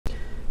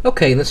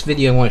Okay, in this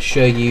video I want to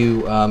show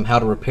you how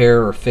to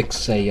repair or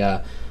fix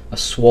a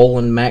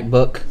swollen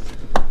MacBook.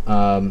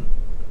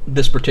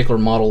 This particular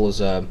model is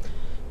a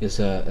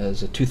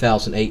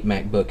 2008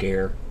 MacBook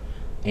Air,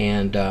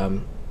 and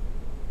I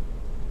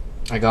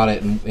got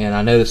it and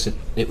I noticed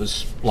it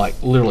was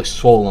like literally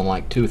swollen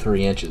like 2 or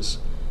 3 inches.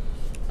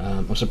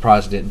 I'm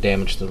surprised it didn't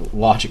damage the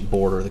logic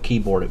board or the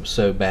keyboard. It was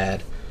so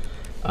bad.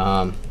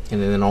 And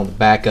then on the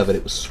back of it,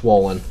 it was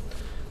swollen.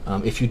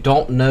 If you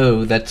don't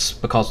know, that's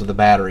because of the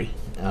battery.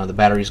 The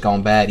battery's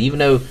gone bad. Even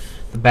though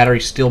the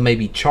battery still may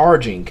be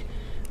charging,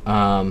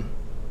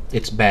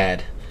 it's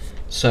bad.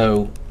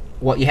 So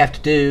what you have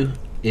to do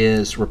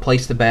is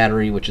replace the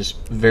battery, which is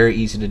very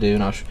easy to do,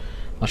 and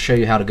I'll show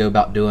you how to go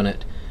about doing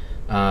it.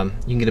 You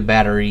can get a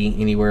battery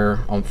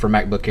anywhere for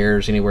MacBook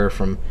Airs, anywhere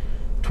from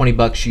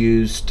 $20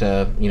 used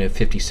to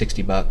 50,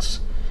 60 bucks.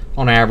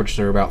 On average,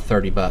 they're about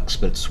 30 bucks,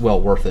 but it's well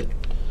worth it.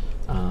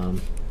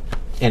 And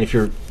if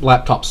your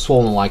laptop's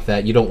swollen like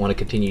that, you don't want to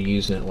continue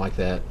using it like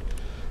that.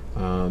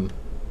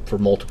 For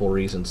multiple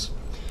reasons.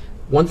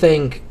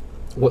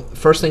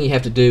 First thing you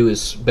have to do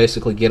is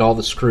basically get all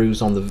the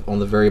screws on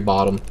the very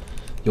bottom.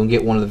 You'll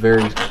get one of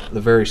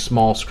the very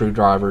small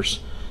screwdrivers.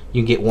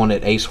 You can get one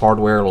at Ace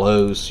Hardware,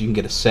 Lowe's. You can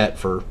get a set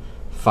for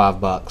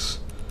 $5.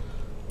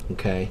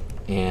 Okay,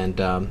 and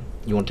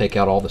you want to take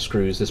out all the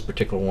screws. This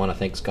particular one I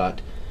think's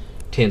got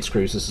 10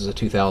 screws. This is a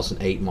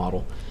 2008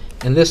 model,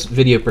 and this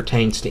video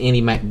pertains to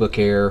any MacBook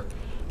Air,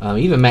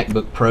 even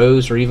MacBook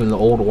Pros, or even the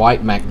old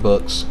white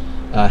MacBooks.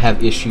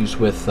 Have issues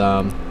with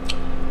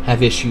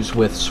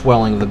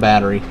swelling of the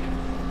battery.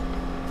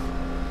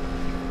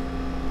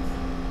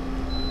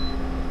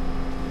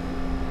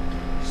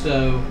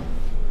 So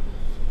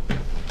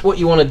what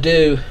you want to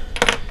do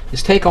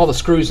is take all the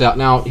screws out.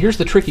 Now here's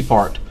the tricky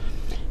part.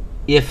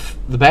 If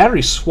the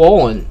battery's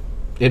swollen,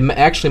 it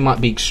actually might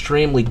be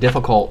extremely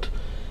difficult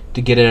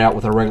to get it out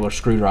with a regular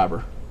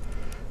screwdriver.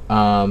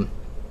 And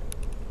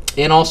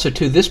also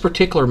too, this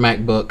particular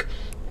MacBook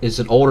is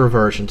an older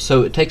version,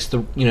 so it takes the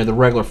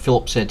regular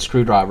Phillips head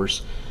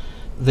screwdrivers.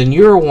 The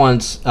newer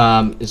ones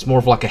is more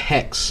of like a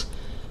hex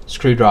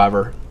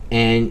screwdriver,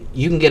 and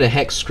you can get a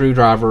hex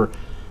screwdriver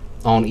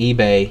on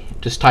eBay.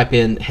 Just type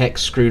in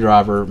hex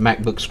screwdriver,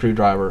 MacBook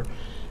screwdriver,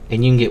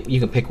 and you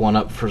can pick one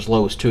up for as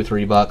low as $2 or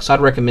 $3.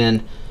 I'd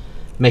recommend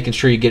making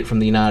sure you get it from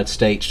the United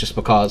States, just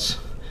because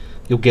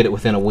you'll get it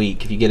within a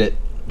week. If you get it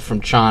from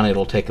China,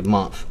 it'll take a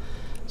month.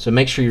 So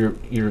make sure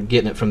you're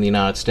getting it from the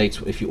United States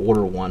if you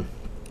order one.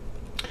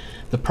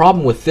 The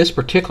problem with this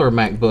particular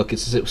MacBook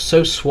is it was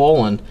so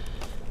swollen,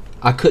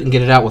 I couldn't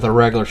get it out with a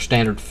regular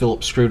standard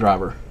Phillips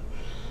screwdriver.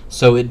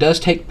 So it does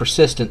take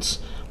persistence.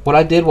 What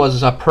I did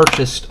was I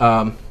purchased.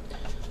 I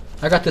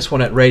got this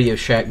one at Radio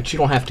Shack, but you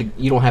don't have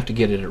to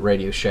get it at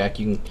Radio Shack.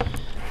 You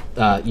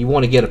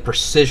want to get a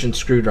precision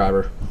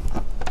screwdriver,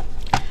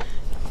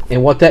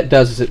 and what that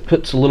does is it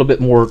puts a little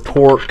bit more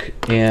torque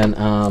and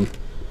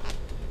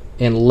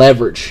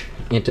leverage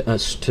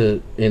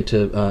into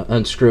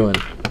unscrewing.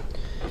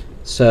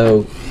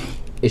 So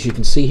as you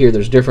can see here,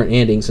 there's different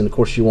endings, and of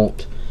course you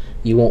want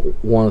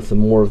one of the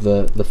more of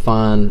the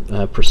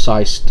fine,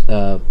 precise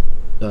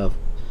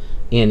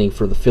ending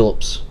for the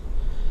Phillips.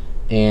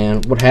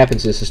 And what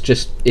happens is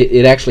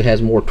it actually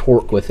has more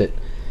torque with it,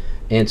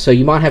 and so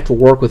you might have to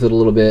work with it a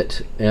little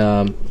bit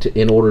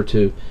in order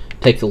to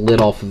take the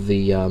lid off of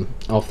the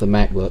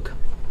MacBook.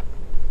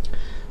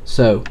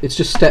 So it's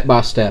just step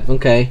by step.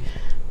 Okay,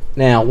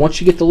 now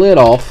once you get the lid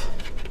off,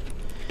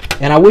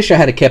 and I wish I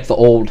had kept the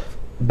old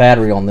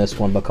battery on this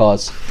one,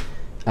 because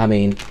I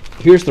mean,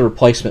 here's the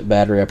replacement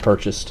battery I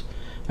purchased.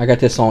 I got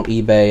this on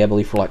eBay, I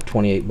believe, for like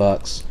 28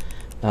 bucks.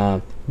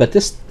 But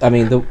this, I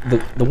mean, the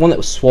one that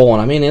was swollen,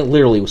 I mean, it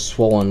literally was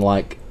swollen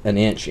like an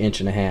inch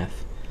and a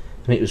half.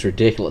 I mean, it was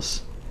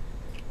ridiculous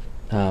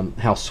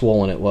how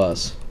swollen it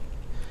was.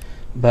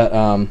 But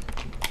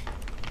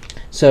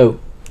so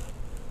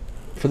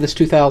for this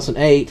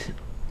 2008,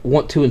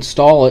 want to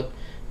install it,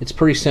 it's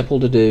pretty simple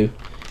to do.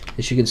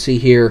 As you can see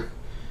here,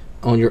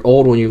 on your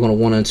old one, you're going to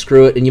want to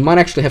unscrew it, and you might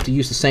actually have to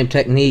use the same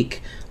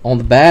technique on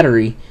the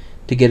battery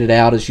to get it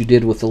out as you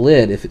did with the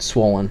lid if it's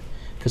swollen,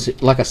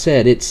 because like I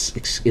said,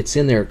 it's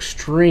in there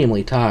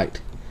extremely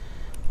tight,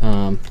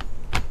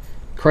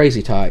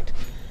 crazy tight.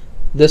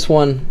 This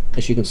one,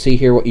 as you can see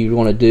here, what you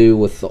want to do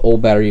with the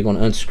old battery, you're going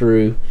to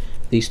unscrew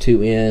these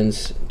two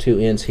ends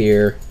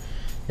here,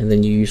 and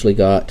then you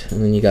got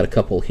a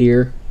couple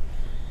here,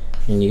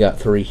 and you got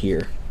 3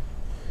 here,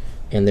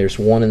 and there's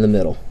one in the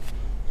middle.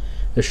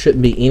 There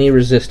shouldn't be any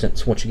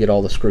resistance once you get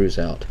all the screws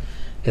out.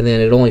 And then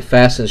it only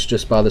fastens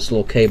just by this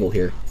little cable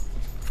here.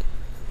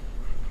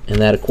 And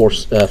that, of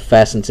course,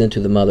 fastens into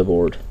the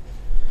motherboard.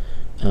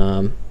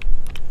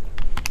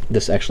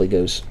 This actually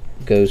goes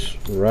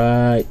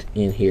right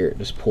in here. It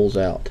just pulls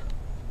out.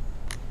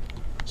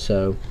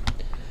 So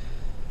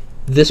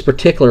this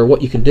particular,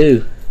 what you can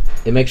do,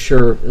 it makes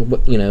sure,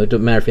 it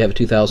doesn't matter if you have a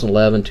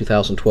 2011,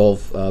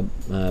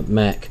 2012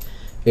 Mac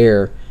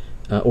Air,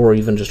 or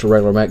even just a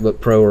regular MacBook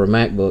Pro or a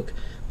MacBook.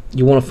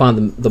 You want to find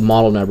the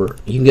model number.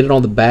 You can get it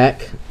on the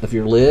back of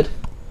your lid,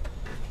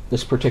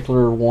 This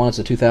particular one is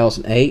a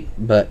 2008,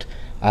 but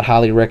I'd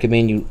highly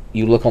recommend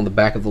you look on the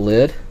back of the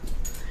lid,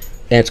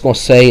 and it's going to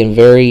say in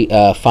very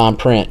fine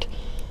print.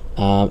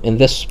 In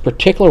this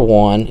particular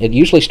one, it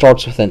usually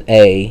starts with an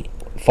A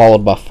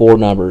followed by 4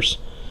 numbers,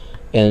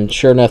 and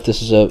sure enough,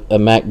 this is a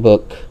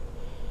MacBook.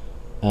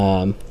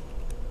 Well,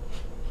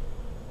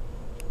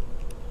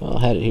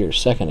 I had it here a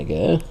second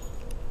ago.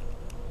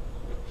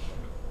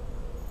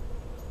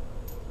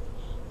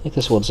 I think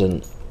this one's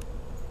an.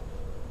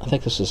 I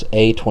think this is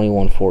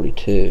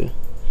A2142.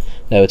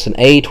 No, it's an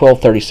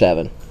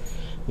A1237.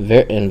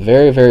 In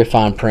very, very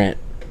fine print.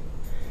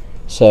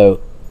 So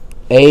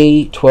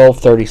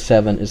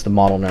A1237 is the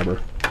model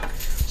number.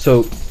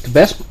 So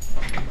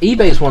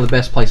eBay is one of the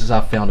best places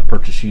I've found to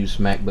purchase used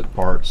MacBook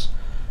parts.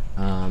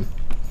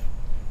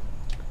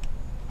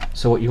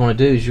 So what you want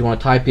to do is you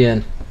want to type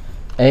in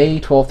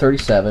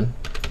A1237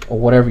 or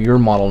whatever your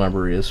model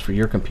number is for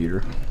your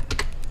computer.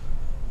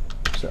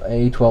 So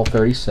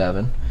A1237,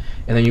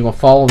 and then you're going to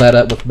follow that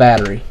up with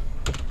battery.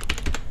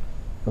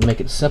 We'll make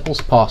it as simple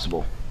as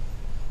possible.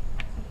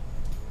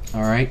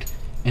 Alright,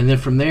 and then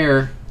from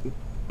there,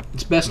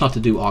 it's best not to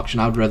do auction.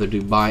 I would rather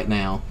do buy it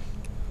now.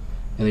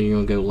 And then you're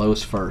going to go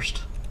lowest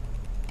first.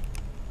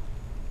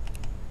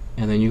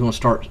 And then you're going to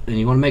start, and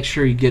you want to make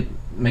sure you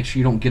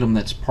don't get them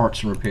that's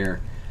parts and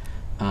repair.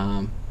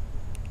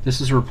 This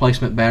is a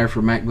replacement battery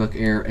for MacBook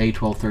Air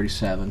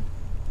A1237.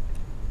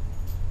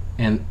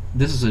 And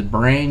this is a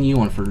brand new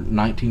one for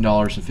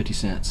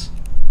 $19.50.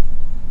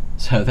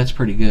 So that's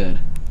pretty good.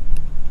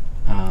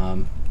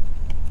 And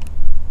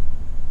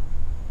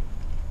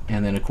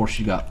then of course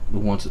you got the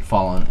ones that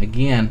fall in.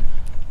 Again,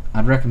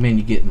 I'd recommend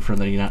you get them from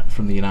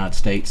the United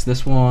States.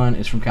 This one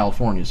is from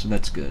California, so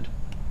that's good.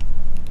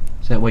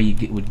 So that way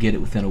you would get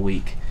it within a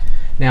week.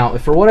 Now,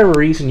 if for whatever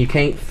reason you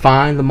can't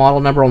find the model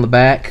number on the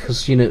back,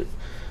 because you know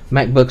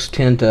MacBooks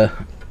tend to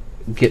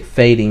get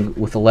fading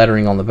with the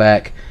lettering on the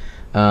back,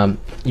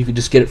 you could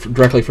just get it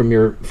directly from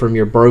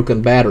your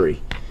broken battery.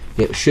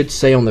 It should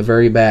say on the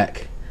very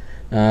back.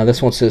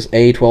 This one says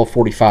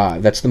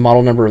A1245. That's the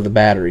model number of the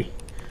battery.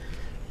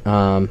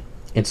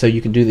 And so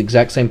you can do the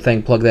exact same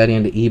thing. Plug that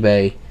into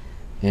eBay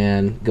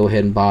and go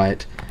ahead and buy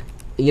it.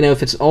 You know,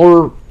 if it's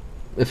older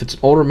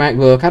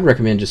MacBook, I'd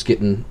recommend just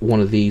getting one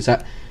of these. You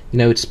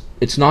know,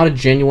 it's not a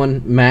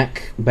genuine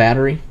Mac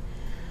battery.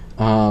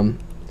 And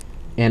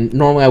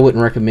normally I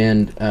wouldn't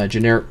recommend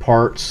generic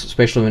parts,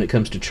 especially when it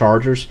comes to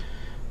chargers.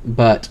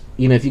 But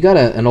you know, if you got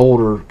an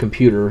older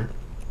computer,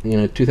 you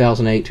know,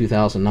 2008,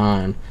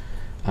 2009,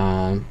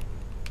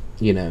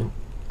 you know,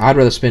 I'd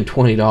rather spend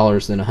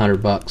 $20 than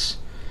 $100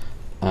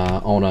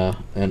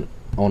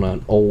 on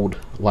an old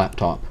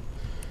laptop,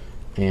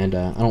 and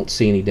I don't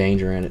see any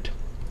danger in it.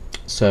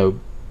 So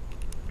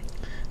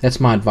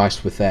that's my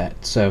advice with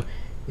that. So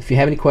if you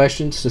have any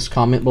questions, just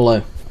comment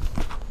below.